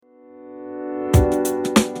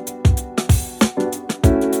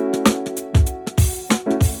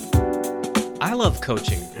I love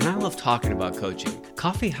coaching, and I love talking about coaching.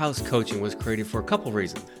 Coffee House Coaching was created for a couple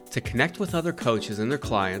reasons: to connect with other coaches and their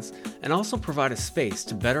clients, and also provide a space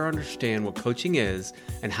to better understand what coaching is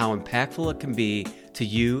and how impactful it can be to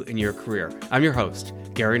you and your career. I'm your host,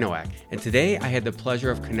 Gary Nowak, and today I had the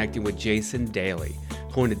pleasure of connecting with Jason Daly,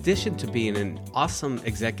 who, in addition to being an awesome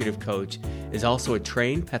executive coach, is also a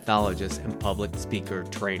trained pathologist and public speaker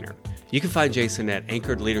trainer. You can find Jason at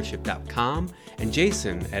anchoredleadership.com and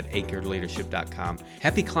Jason at anchoredleadership.com.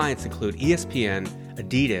 Happy clients include ESPN,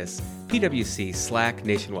 Adidas, PwC, Slack,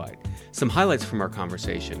 Nationwide. Some highlights from our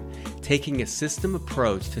conversation: taking a system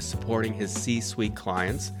approach to supporting his C-suite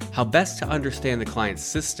clients, how best to understand the client's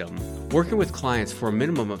system, working with clients for a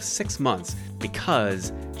minimum of 6 months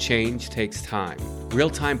because change takes time,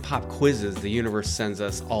 real-time pop quizzes the universe sends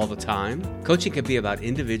us all the time. Coaching can be about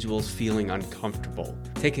individuals feeling uncomfortable,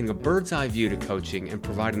 taking a bird's eye view to coaching and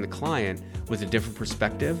providing the client with a different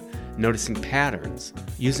perspective, noticing patterns,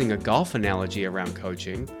 using a golf analogy around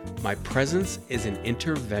coaching, my presence is an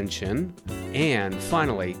intervention, and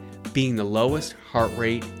finally, being the lowest heart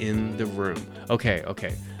rate in the room. Okay,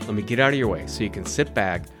 let me get out of your way so you can sit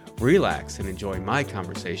back, relax, and enjoy my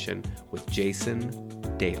conversation with Jason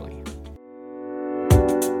Daly.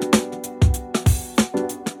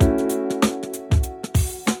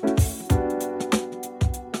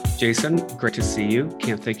 Jason, great to see you.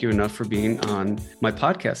 Can't thank you enough for being on my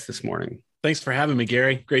podcast this morning. Thanks for having me,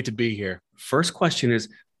 Gary. Great to be here. First question is,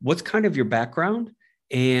 what's kind of your background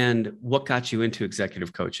and what got you into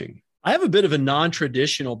executive coaching? I have a bit of a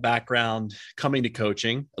non-traditional background coming to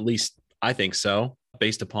coaching, at least I think so,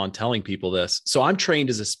 based upon telling people this. So I'm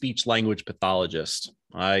trained as a speech language pathologist.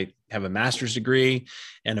 I have a master's degree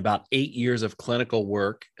and about 8 years of clinical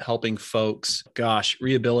work helping folks,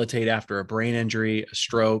 rehabilitate after a brain injury, a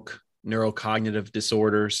stroke, neurocognitive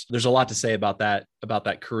disorders. There's a lot to say about that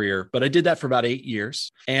career, but I did that for about 8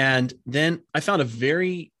 years. And then I found a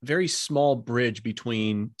very, very small bridge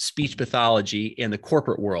between speech pathology and the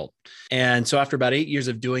corporate world. And so after about 8 years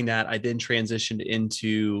of doing that, I then transitioned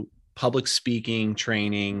into public speaking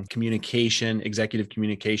training, communication, executive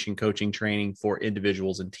communication coaching training for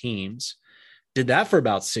individuals and teams. Did that for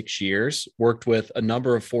about 6 years, worked with a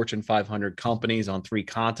number of Fortune 500 companies on 3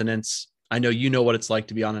 continents. I know you know what it's like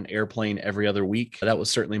to be on an airplane every other week. That was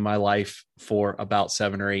certainly my life for about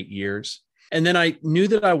 7 or 8 years. And then I knew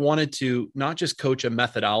that I wanted to not just coach a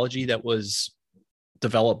methodology that was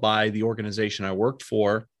developed by the organization I worked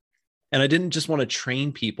for. And I didn't just want to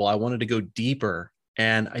train people. I wanted to go deeper.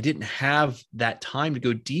 And I didn't have that time to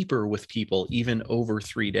go deeper with people, even over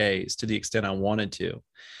 3 days, to the extent I wanted to.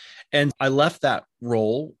 And I left that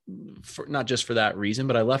role, for not just for that reason,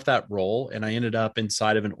 but I left that role and I ended up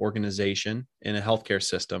inside of an organization in a healthcare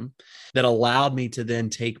system that allowed me to then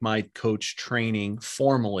take my coach training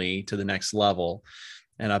formally to the next level.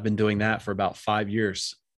 And I've been doing that for about 5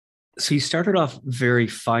 years. So you started off very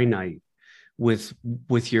finite with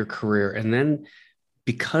your career, and then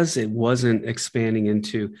because it wasn't expanding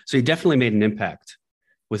into, so you definitely made an impact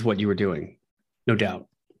with what you were doing, no doubt.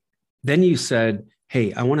 Then you said,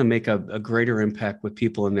 hey, I want to make a greater impact with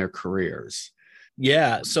people in their careers.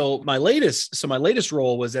 Yeah. So my latest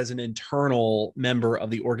role was as an internal member of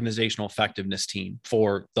the organizational effectiveness team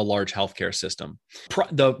for the large healthcare system.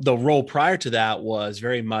 The role prior to that was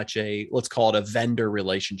very much let's call it a vendor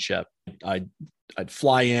relationship. I'd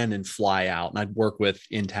fly in and fly out, and I'd work with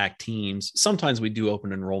intact teams. Sometimes we do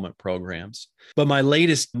open enrollment programs, but my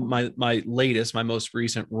most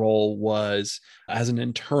recent role was as an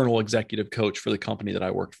internal executive coach for the company that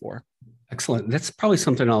I worked for. Excellent. That's probably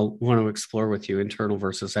something I'll want to explore with you, internal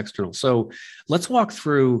versus external. So let's walk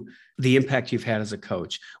through the impact you've had as a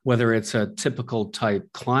coach, whether it's a typical type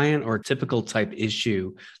client or a typical type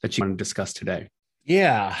issue that you want to discuss today.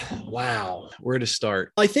 Yeah. Wow. Where to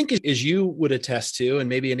start? I think, as you would attest to, and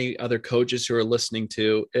maybe any other coaches who are listening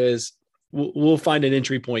to, is we'll find an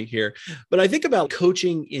entry point here. But I think about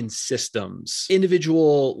coaching in systems.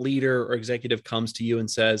 Individual leader or executive comes to you and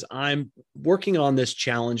says, I'm working on this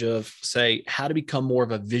challenge of, say, how to become more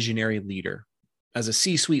of a visionary leader as a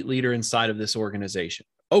C-suite leader inside of this organization.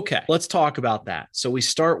 Okay, let's talk about that. So we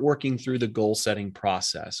start working through the goal setting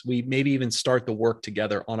process. We maybe even start the work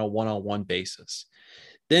together on a one-on-one basis.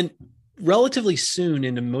 Then relatively soon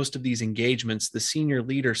into most of these engagements, the senior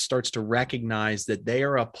leader starts to recognize that they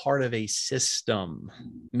are a part of a system.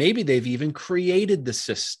 Maybe they've even created the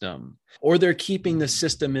system, or they're keeping the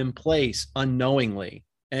system in place unknowingly.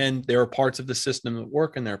 And there are parts of the system that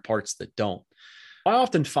work and there are parts that don't. I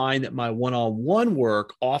often find that my one-on-one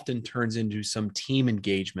work often turns into some team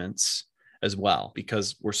engagements as well,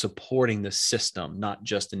 because we're supporting the system, not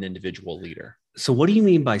just an individual leader. So what do you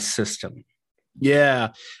mean by system? Yeah.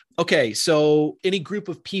 Okay. So any group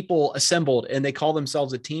of people assembled and they call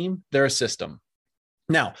themselves a team, they're a system.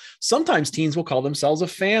 Now, sometimes teens will call themselves a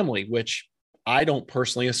family, which I don't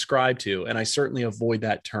personally ascribe to, and I certainly avoid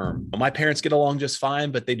that term. My parents get along just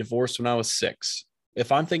fine, but they divorced when I was 6.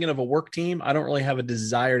 If I'm thinking of a work team, I don't really have a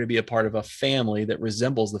desire to be a part of a family that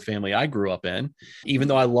resembles the family I grew up in, even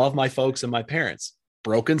though I love my folks and my parents.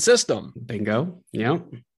 Broken system. Bingo. Yeah.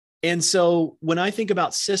 And so when I think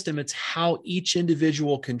about system, it's how each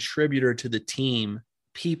individual contributor to the team,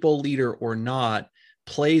 people, leader, or not,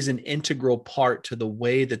 plays an integral part to the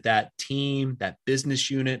way that that team, that business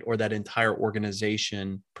unit, or that entire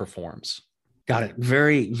organization performs. Got it.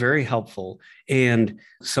 Very, very helpful. And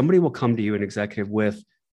somebody will come to you, an executive, with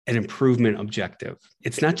an improvement objective.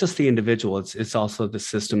 It's not just the individual, it's also the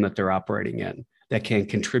system that they're operating in that can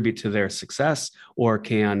contribute to their success or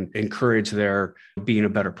can encourage their being a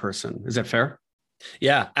better person. Is that fair?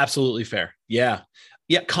 Yeah, absolutely fair. Yeah.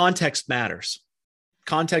 Yeah. Context matters.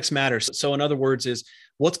 Context matters. So in other words, is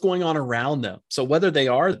what's going on around them. So whether they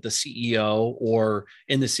are the CEO or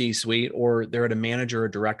in the C-suite or they're at a manager or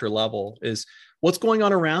director level, is what's going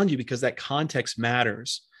on around you, because that context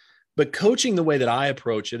matters. But coaching, the way that I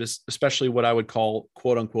approach it, is especially what I would call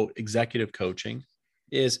quote unquote executive coaching,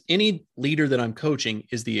 is any leader that I'm coaching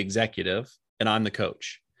is the executive and I'm the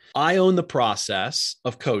coach. I own the process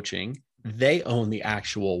of coaching. They own the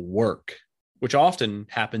actual work, which often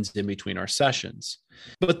happens in between our sessions.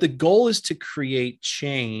 But the goal is to create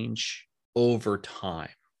change over time.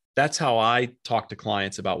 That's how I talk to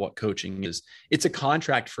clients about what coaching is. It's a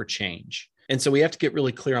contract for change. And so we have to get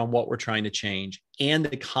really clear on what we're trying to change and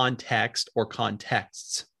the context or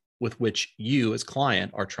contexts with which you as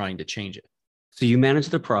client are trying to change it. So you manage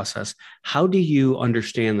the process. How do you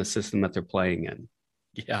understand the system that they're playing in?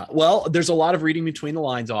 Yeah, well, there's a lot of reading between the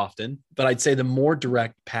lines often, but I'd say the more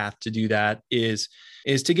direct path to do that is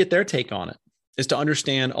to get their take on it, is to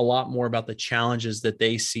understand a lot more about the challenges that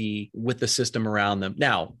they see with the system around them.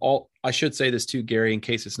 Now, I should say this too, Gary, in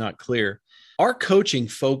case it's not clear. Our coaching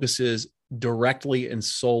focuses directly and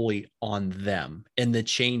solely on them and the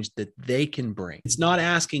change that they can bring. It's not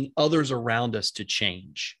asking others around us to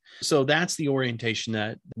change. So that's the orientation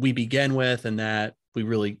that we begin with and that we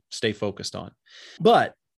really stay focused on.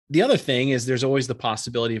 But the other thing is there's always the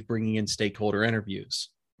possibility of bringing in stakeholder interviews.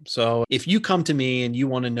 So if you come to me and you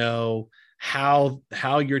want to know how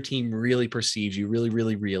your team really perceives you,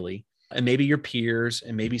 really, and maybe your peers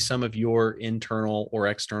and maybe some of your internal or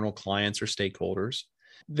external clients or stakeholders,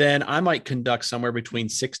 then I might conduct somewhere between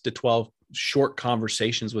 6 to 12 short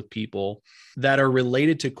conversations with people that are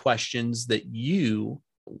related to questions that you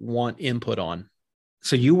want input on.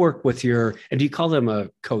 So you work with and do you call them a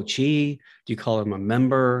coachee? Do you call them a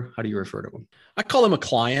member? How do you refer to them? I call them a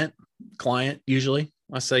client usually.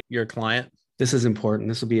 I say you're a client. This is important.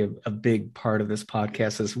 This will be a big part of this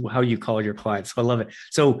podcast, is how you call your clients. So I love it.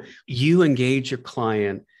 So you engage your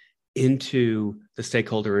client into the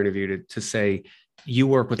stakeholder interview to say, you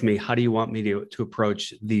work with me. How do you want me to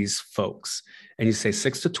approach these folks? And you say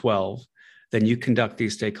 6 to 12. Then you conduct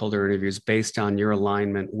these stakeholder interviews based on your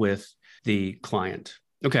alignment with the client.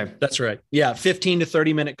 Okay. That's right. Yeah. 15 to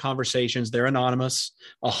 30 minute conversations. They're anonymous,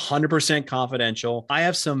 100% confidential. I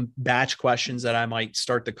have some batch questions that I might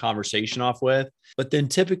start the conversation off with, but then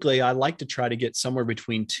typically I like to try to get somewhere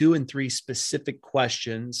between 2 and 3 specific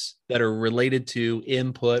questions that are related to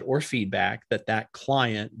input or feedback that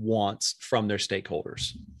client wants from their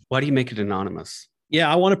stakeholders. Why do you make it anonymous?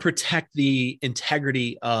 Yeah. I want to protect the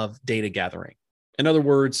integrity of data gathering. In other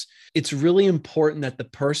words, it's really important that the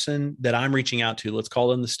person that I'm reaching out to, let's call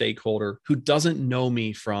them the stakeholder, who doesn't know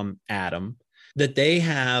me from Adam, that they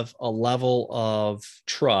have a level of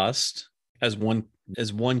trust as one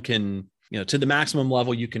can, to the maximum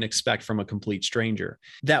level you can expect from a complete stranger,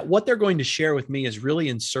 that what they're going to share with me is really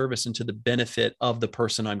in service and to the benefit of the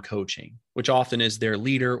person I'm coaching, which often is their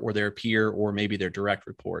leader or their peer or maybe their direct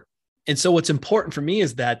report. And so what's important for me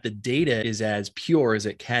is that the data is as pure as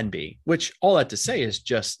it can be, which all that to say is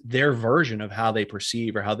just their version of how they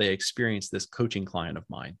perceive or how they experience this coaching client of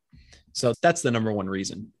mine. So that's the number one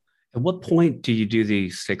reason. At what point do you do the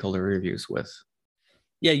stakeholder interviews with?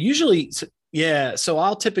 Yeah, usually. Yeah. So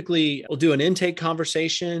I'll do an intake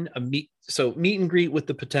conversation, meet and greet with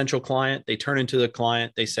the potential client. They turn into the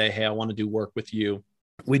client. They say, hey, I want to do work with you.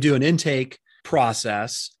 We do an intake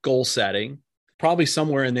process, goal setting. Probably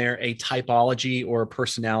somewhere in there, a typology or a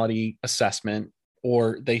personality assessment,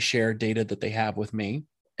 or they share data that they have with me.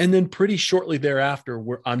 And then pretty shortly thereafter,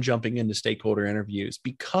 I'm jumping into stakeholder interviews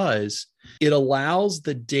because it allows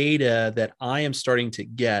the data that I am starting to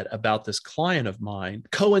get about this client of mine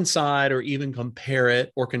coincide or even compare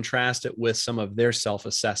it or contrast it with some of their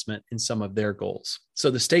self-assessment and some of their goals. So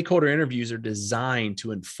the stakeholder interviews are designed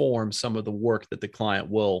to inform some of the work that the client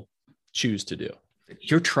will choose to do.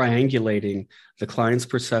 You're triangulating the client's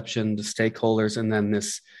perception, the stakeholders, and then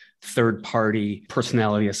this third-party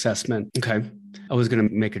personality assessment. Okay. I was going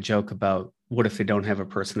to make a joke about what if they don't have a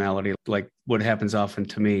personality, like what happens often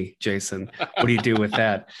to me, Jason. What do you do with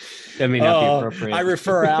that? That may not be appropriate. I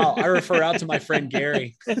refer out to my friend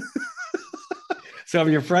Gary. So I'm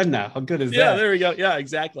your friend now. How good is that? Yeah, there we go. Yeah,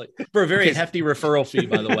 exactly. For a very hefty referral fee,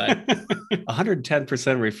 by the way. 110%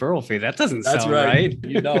 referral fee. That doesn't sound right.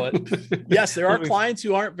 You know it. Yes, there are clients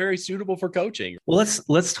who aren't very suitable for coaching. Well,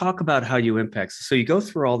 let's talk about how you impact. So you go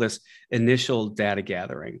through all this initial data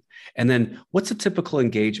gathering, and then what's a typical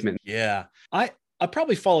engagement? Yeah, I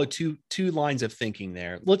probably follow two lines of thinking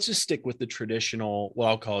there. Let's just stick with the traditional, what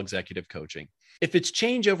I'll call executive coaching. If it's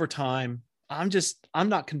change over time, I'm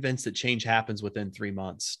not convinced that change happens within 3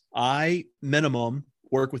 months. I minimum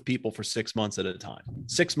work with people for 6 months at a time,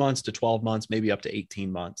 6 months to 12 months, maybe up to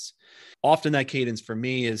 18 months. Often that cadence for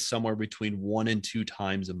me is somewhere between 1 and 2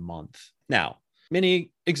 times a month. Now,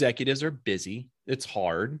 many executives are busy. It's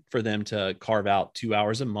hard for them to carve out 2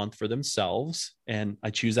 hours a month for themselves. And I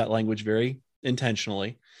choose that language very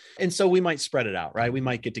intentionally. And so we might spread it out, right? We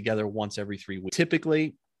might get together once every 3 weeks.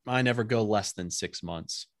 Typically, I never go less than 6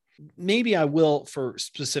 months. Maybe I will for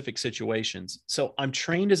specific situations. So I'm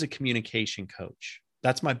trained as a communication coach.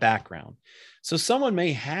 That's my background. So someone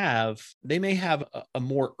may have a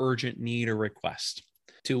more urgent need or request.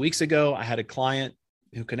 2 weeks ago, I had a client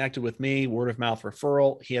who connected with me, word of mouth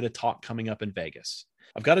referral. He had a talk coming up in Vegas.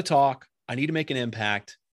 I've got a talk. I need to make an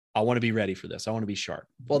impact. I want to be ready for this. I want to be sharp.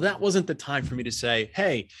 Well, that wasn't the time for me to say,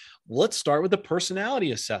 hey, let's start with a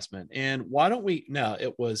personality assessment. And why don't we? No,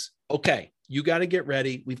 it was, okay, you got to get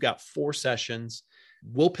ready. We've got 4 sessions.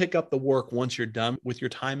 We'll pick up the work once you're done with your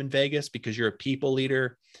time in Vegas because you're a people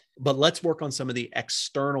leader. But let's work on some of the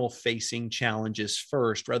external facing challenges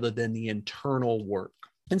first rather than the internal work.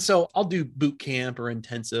 And so I'll do boot camp or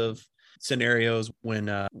intensive scenarios when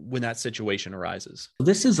that situation arises.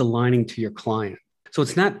 This is aligning to your client. So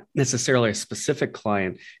it's not necessarily a specific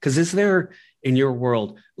client, because is there in your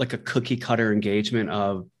world like a cookie cutter engagement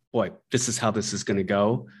of, boy, this is how this is going to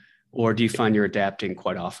go? Or do you find you're adapting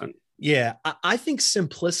quite often? Yeah, I think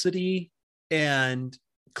simplicity and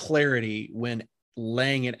clarity when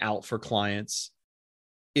laying it out for clients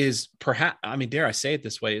is perhaps, dare I say it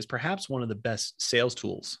this way, is perhaps one of the best sales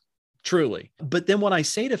tools, truly. But then what I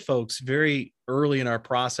say to folks very early in our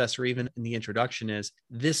process or even in the introduction is,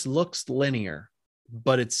 this looks linear,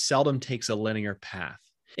 but it seldom takes a linear path.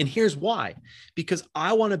 And here's why, because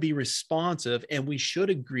I want to be responsive, and we should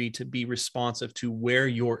agree to be responsive to where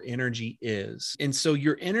your energy is. And so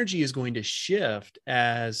your energy is going to shift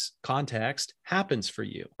as context happens for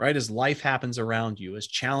you, right? As life happens around you, as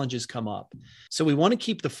challenges come up. So we want to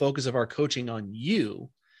keep the focus of our coaching on you,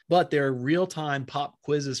 but there are real-time pop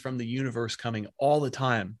quizzes from the universe coming all the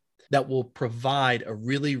time that will provide a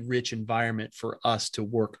really rich environment for us to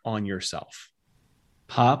work on yourself.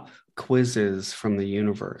 Pop quizzes from the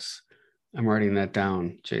universe. I'm writing that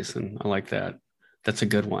down, Jason. I like that. That's a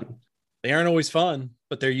good one. They aren't always fun,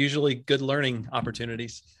 but they're usually good learning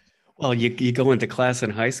opportunities. Well, you go into class in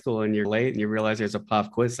high school and you're late and you realize there's a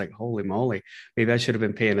pop quiz. Like, holy moly, maybe I should have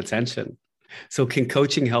been paying attention. So can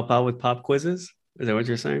coaching help out with pop quizzes? Is that what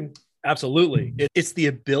you're saying? Absolutely. It's the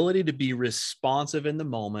ability to be responsive in the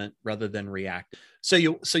moment rather than reactive. So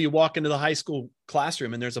you walk into the high school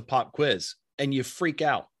classroom and there's a pop quiz and you freak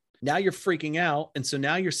out. Now you're freaking out. And so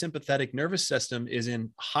now your sympathetic nervous system is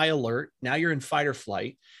in high alert. Now you're in fight or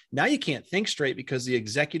flight. Now you can't think straight because the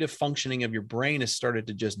executive functioning of your brain has started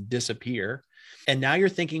to just disappear. And now you're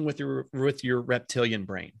thinking with your reptilian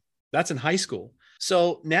brain. That's in high school.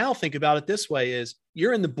 So now think about it this way: is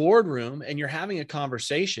you're in the boardroom and you're having a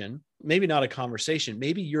conversation, maybe not a conversation,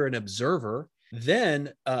 maybe you're an observer.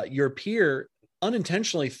 Then your peer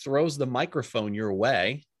unintentionally throws the microphone your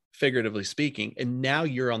way, figuratively speaking, and now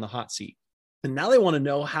you're on the hot seat. And now they want to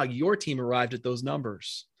know how your team arrived at those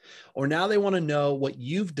numbers. Or now they want to know what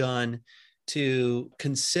you've done to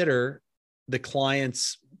consider the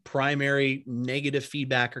client's primary negative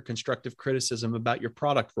feedback or constructive criticism about your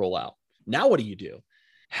product rollout. Now, what do?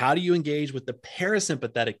 How do you engage with the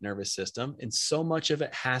parasympathetic nervous system? And so much of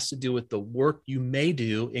it has to do with the work you may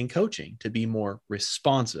do in coaching to be more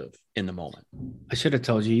responsive in the moment. I should have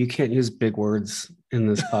told you, you can't use big words in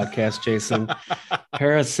this podcast, Jason.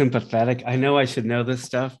 Parasympathetic. I know I should know this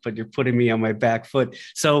stuff, but you're putting me on my back foot.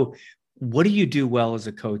 So what do you do well as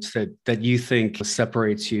a coach that you think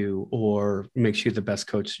separates you or makes you the best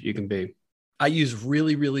coach you can be? I use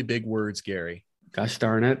really, really big words, Gary. Gosh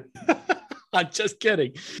darn it. I'm just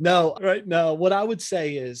kidding. No, right. No, what I would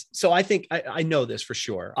say is, so I think I know this for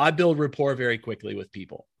sure. I build rapport very quickly with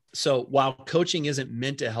people. So while coaching isn't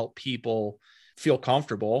meant to help people feel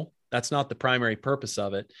comfortable, that's not the primary purpose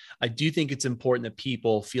of it. I do think it's important that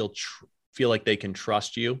people feel like they can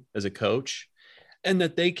trust you as a coach and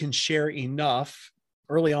that they can share enough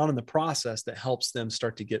early on in the process that helps them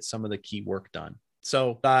start to get some of the key work done.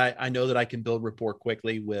 So I know that I can build rapport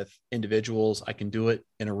quickly with individuals. I can do it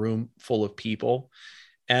in a room full of people.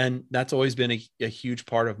 And that's always been a huge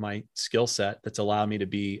part of my skill set that's allowed me to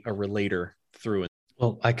be a relator through.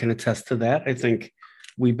 Well, I can attest to that. I think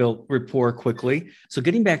we built rapport quickly. So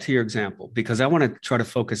getting back to your example, because I want to try to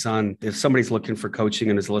focus on if somebody's looking for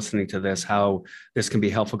coaching and is listening to this, how this can be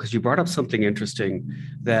helpful, because you brought up something interesting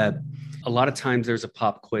that a lot of times there's a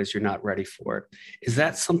pop quiz, you're not ready for it. Is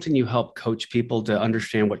that something you help coach people to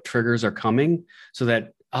understand what triggers are coming so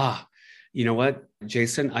that, you know what,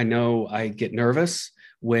 Jason, I know I get nervous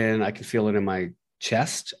when I can feel it in my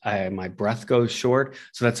chest, my breath goes short.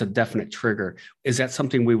 So that's a definite trigger. Is that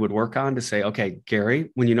something we would work on to say, okay,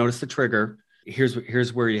 Gary, when you notice the trigger,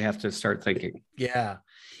 here's where you have to start thinking. Yeah.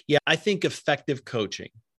 I think effective coaching,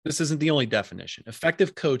 this isn't the only definition.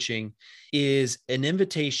 Effective coaching is an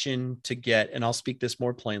invitation to get, and I'll speak this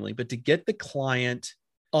more plainly, but to get the client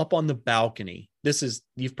up on the balcony.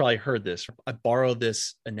 You've probably heard this. I borrow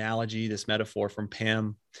this analogy, this metaphor from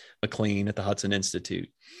Pam McLean at the Hudson Institute.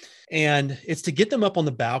 And it's to get them up on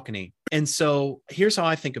the balcony. And so here's how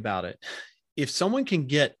I think about it. If someone can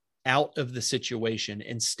get out of the situation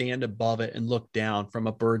and stand above it and look down from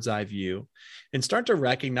a bird's eye view and start to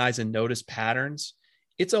recognize and notice patterns,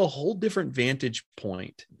 it's a whole different vantage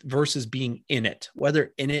point versus being in it,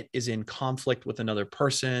 whether in it is in conflict with another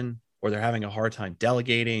person or they're having a hard time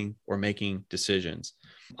delegating or making decisions.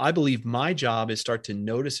 I believe my job is start to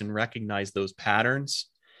notice and recognize those patterns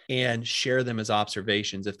and share them as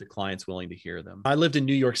observations if the client's willing to hear them. I lived in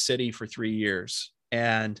New York City for 3 years,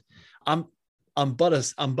 and I'm but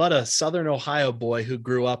a Southern Ohio boy who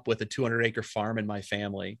grew up with a 200-acre farm in my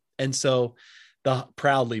family. And so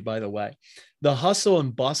proudly, by the way, the hustle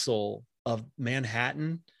and bustle of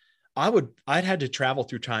Manhattan, I'd had to travel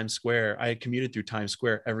through Times Square. I had commuted through Times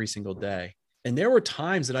Square every single day. And there were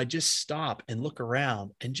times that I just stop and look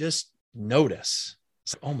around and just notice.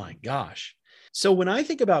 It's like, oh my gosh. So when I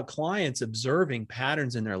think about clients observing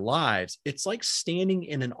patterns in their lives, it's like standing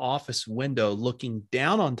in an office window looking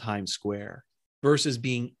down on Times Square versus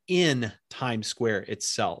being in Times Square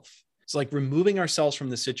itself. It's like removing ourselves from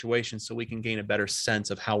the situation so we can gain a better sense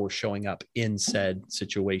of how we're showing up in said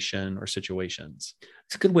situation or situations.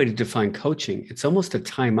 It's a good way to define coaching. It's almost a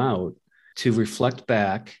timeout to reflect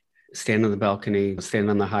back, stand on the balcony, stand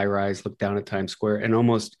on the high rise, look down at Times Square, and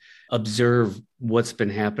almost observe what's been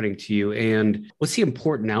happening to you. And what's the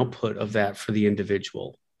important output of that for the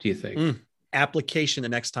individual, do you think? Application the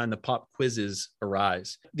next time the pop quizzes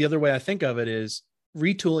arise. The other way I think of it is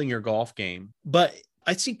retooling your golf game. But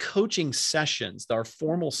I see coaching sessions, our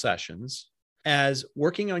formal sessions, as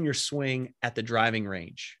working on your swing at the driving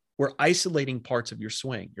range. We're isolating parts of your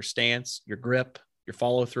swing, your stance, your grip, your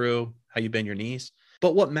follow through, how you bend your knees.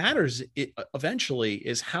 But what matters eventually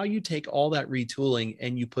is how you take all that retooling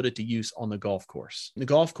and you put it to use on the golf course. The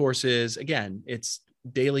golf course is, again, it's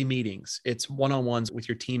daily meetings. It's one-on-ones with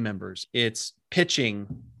your team members. It's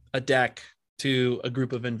pitching a deck to a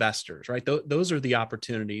group of investors, right? Those are the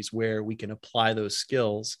opportunities where we can apply those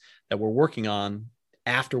skills that we're working on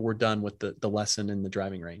after we're done with the lesson in the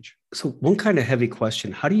driving range. So one kind of heavy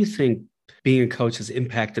question, how do you think being a coach has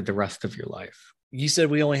impacted the rest of your life? You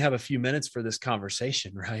said we only have a few minutes for this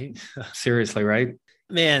conversation, right? Seriously, right?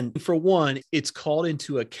 Man, for one, it's called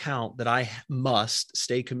into account that I must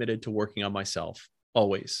stay committed to working on myself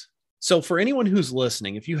always. So for anyone who's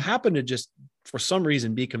listening, if you happen to just, for some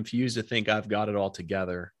reason, be confused to think I've got it all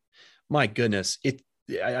together, my goodness,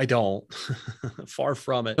 I don't. Far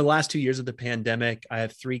from it. The last 2 years of the pandemic, I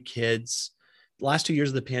have 3 kids. The last 2 years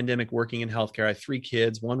of the pandemic working in healthcare, I have 3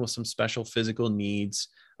 kids, one with some special physical needs.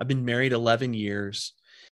 I've been married 11 years.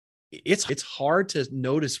 It's hard to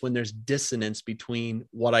notice when there's dissonance between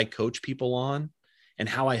what I coach people on and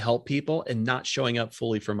how I help people and not showing up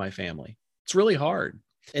fully for my family. It's really hard.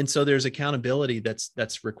 And so there's accountability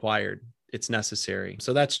that's required. It's necessary.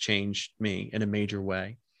 So that's changed me in a major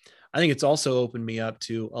way. I think it's also opened me up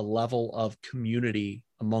to a level of community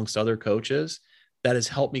amongst other coaches that has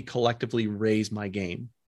helped me collectively raise my game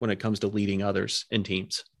when it comes to leading others in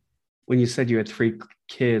teams. When you said you had 3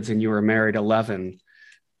 kids and you were married 11,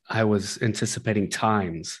 I was anticipating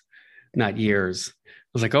times, not years. I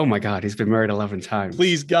was like, oh my God, he's been married 11 times.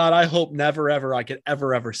 Please, God, I hope never, ever I could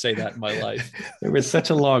ever say that in my life. There was such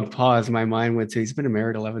a long pause. My mind went to, he's been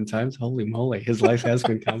married 11 times. Holy moly. His life has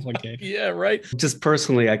been complicated. Yeah, right. Just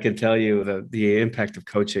personally, I can tell you that the impact of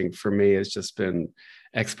coaching for me has just been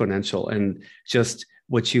exponential. And just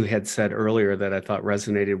what you had said earlier that I thought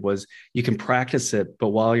resonated was you can practice it, but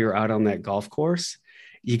while you're out on that golf course,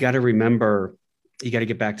 you got to remember, you got to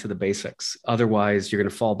get back to the basics. Otherwise, you're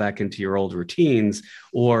going to fall back into your old routines,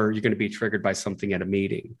 or you're going to be triggered by something at a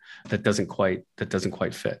meeting that doesn't quite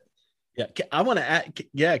fit. Yeah. I want to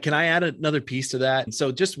add, can I add another piece to that?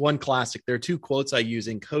 So just one classic, there are 2 quotes I use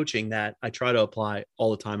in coaching that I try to apply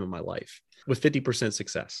all the time in my life with 50%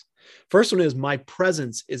 success. First one is, my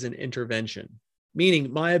presence is an intervention,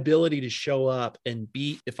 meaning my ability to show up and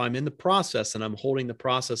be, if I'm in the process and I'm holding the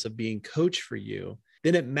process of being coach for you,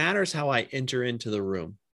 then it matters how I enter into the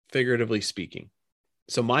room, figuratively speaking.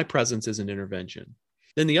 So my presence is an intervention.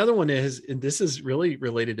 Then the other one is, and this is really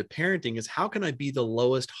related to parenting, is how can I be the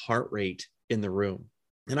lowest heart rate in the room?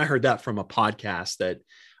 And I heard that from a podcast that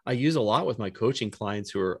I use a lot with my coaching clients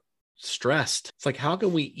who are stressed. It's like, how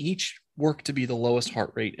can we each work to be the lowest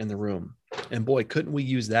heart rate in the room? And boy, couldn't we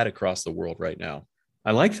use that across the world right now?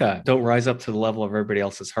 I like that. Don't rise up to the level of everybody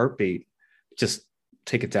else's heartbeat. Just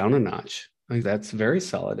take it down a notch. I think that's very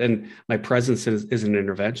solid. And my presence is an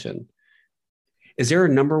intervention. Is there a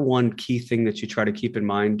number one key thing that you try to keep in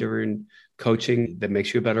mind during coaching that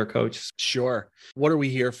makes you a better coach? Sure. What are we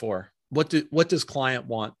here for? What does client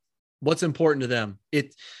want? What's important to them?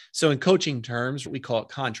 So in coaching terms, we call it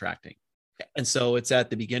contracting. And so it's at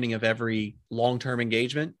the beginning of every long-term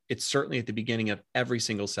engagement. It's certainly at the beginning of every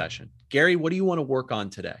single session. Gary, what do you want to work on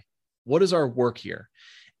today? What is our work here?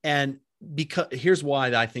 And because here's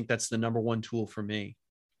why I think that's the number one tool for me.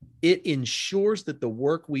 It ensures that the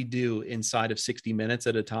work we do inside of 60 minutes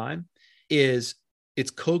at a time it's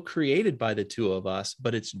co-created by the 2 of us,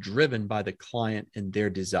 but it's driven by the client and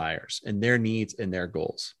their desires and their needs and their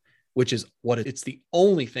goals, which is it's the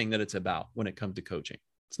only thing that it's about when it comes to coaching.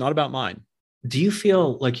 It's not about mine. Do you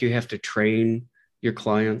feel like you have to train your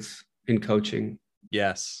clients in coaching?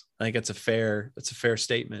 Yes, I think that's a fair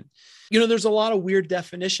statement. There's a lot of weird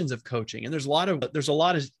definitions of coaching, and there's a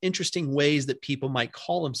lot of interesting ways that people might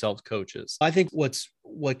call themselves coaches. I think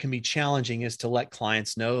what can be challenging is to let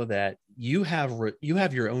clients know that you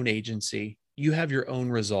have your own agency, you have your own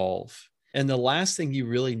resolve. And the last thing you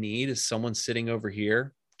really need is someone sitting over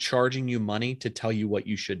here charging you money to tell you what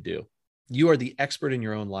you should do. You are the expert in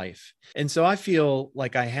your own life. And so I feel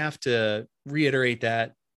like I have to reiterate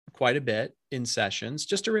that quite a bit in sessions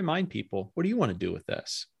just to remind people, what do you want to do with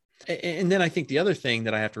this? And then I think the other thing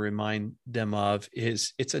that I have to remind them of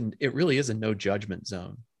is it really is a no judgment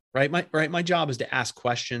zone, right? My job is to ask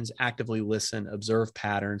questions, actively listen, observe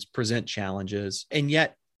patterns, present challenges. And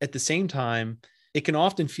yet at the same time, it can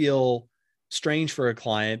often feel strange for a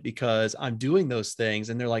client because I'm doing those things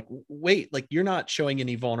and they're like, wait, like you're not showing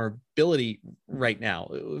any vulnerability right now.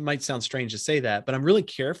 It might sound strange to say that, but I'm really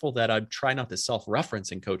careful that I try not to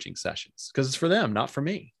self-reference in coaching sessions because it's for them, not for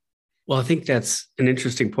me. Well, I think that's an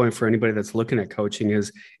interesting point for anybody that's looking at coaching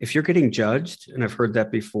is if you're getting judged, and I've heard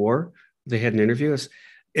that before, they had an interview.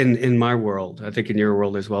 In my world, I think in your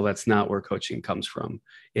world as well, that's not where coaching comes from,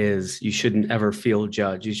 is you shouldn't ever feel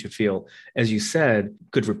judged. You should feel, as you said,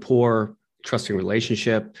 good rapport, trusting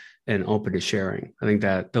relationship, and open to sharing. I think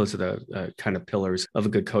that those are the kind of pillars of a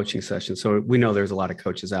good coaching session. So we know there's a lot of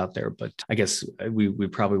coaches out there, but I guess we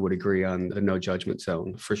probably would agree on the no judgment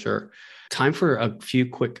zone for sure. Time for a few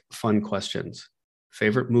quick fun questions.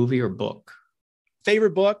 Favorite movie or book?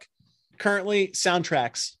 Favorite book, currently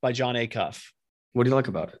Soundtracks by Jon Acuff. What do you like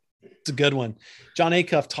about it? It's a good one. Jon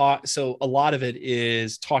Acuff so a lot of it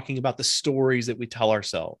is talking about the stories that we tell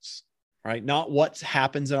ourselves. Right? Not what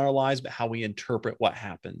happens in our lives, but how we interpret what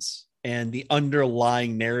happens and the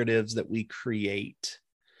underlying narratives that we create.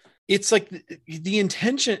 It's like the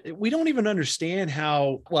intention. We don't even understand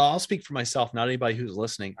I'll speak for myself, not anybody who's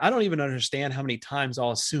listening. I don't even understand how many times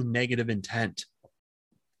I'll assume negative intent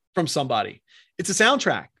from somebody. It's a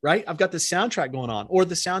soundtrack, right? I've got this soundtrack going on, or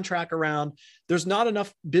the soundtrack around there's not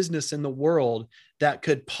enough business in the world that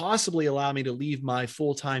could possibly allow me to leave my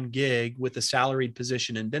full-time gig with a salaried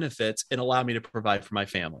position and benefits and allow me to provide for my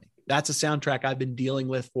family. That's a soundtrack I've been dealing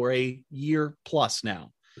with for a year plus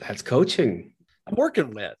now. That's coaching. I'm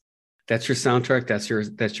working with. That's your soundtrack.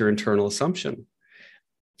 That's your internal assumption.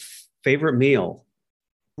 Favorite meal?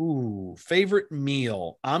 Ooh, favorite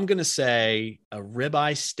meal. I'm going to say a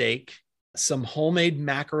ribeye steak, some homemade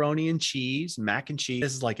macaroni and cheese, mac and cheese.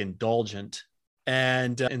 This is like indulgent,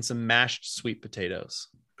 and some mashed sweet potatoes.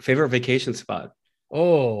 Favorite vacation spot?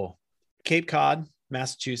 Oh, Cape Cod,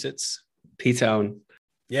 Massachusetts. P-Town.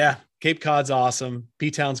 Yeah, Cape Cod's awesome.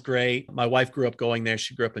 P-Town's great. My wife grew up going there.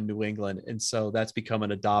 She grew up in New England. And so that's become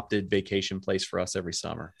an adopted vacation place for us every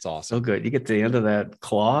summer. It's awesome. So good. You get to the end of that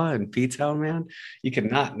claw in P-Town, man. You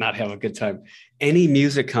cannot not have a good time. Any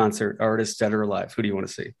music concert, artist, dead or alive, who do you want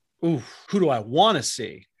to see? Ooh, who do I want to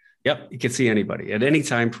see? Yep, you can see anybody at any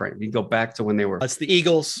time frame. You can go back to when they were. It's the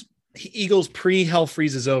Eagles. Eagles pre-Hell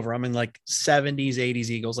Freezes Over. I'm in like 70s, 80s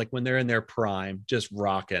Eagles, like when they're in their prime, just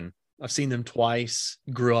rocking. I've seen them twice,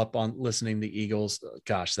 grew up on listening to the Eagles.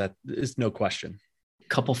 Gosh, that is no question.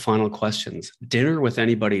 Couple final questions. Dinner with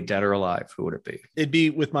anybody, dead or alive, who would it be? It'd be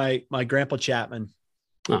with my grandpa Chapman.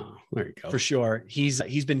 Oh, there you go. For sure.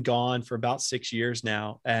 He's been gone for about 6 years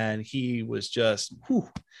now, and he was just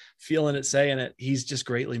feeling it, saying it. He's just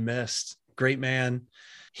greatly missed. Great man.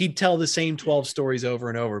 He'd tell the same 12 stories over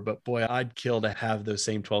and over, but boy, I'd kill to have those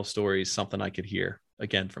same 12 stories, something I could hear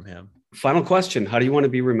again from him. Final question. How do you want to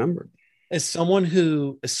be remembered? As someone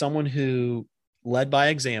who led by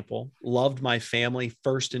example, loved my family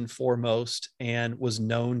first and foremost, and was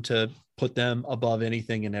known to put them above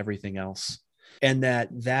anything and everything else. And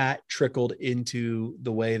that trickled into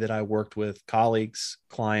the way that I worked with colleagues,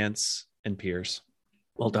 clients, and peers.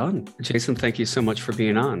 Well done. Jason, thank you so much for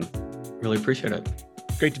being on. Really appreciate it.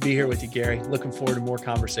 Great to be here with you, Gary. Looking forward to more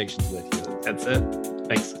conversations with you. That's it.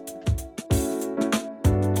 Thanks.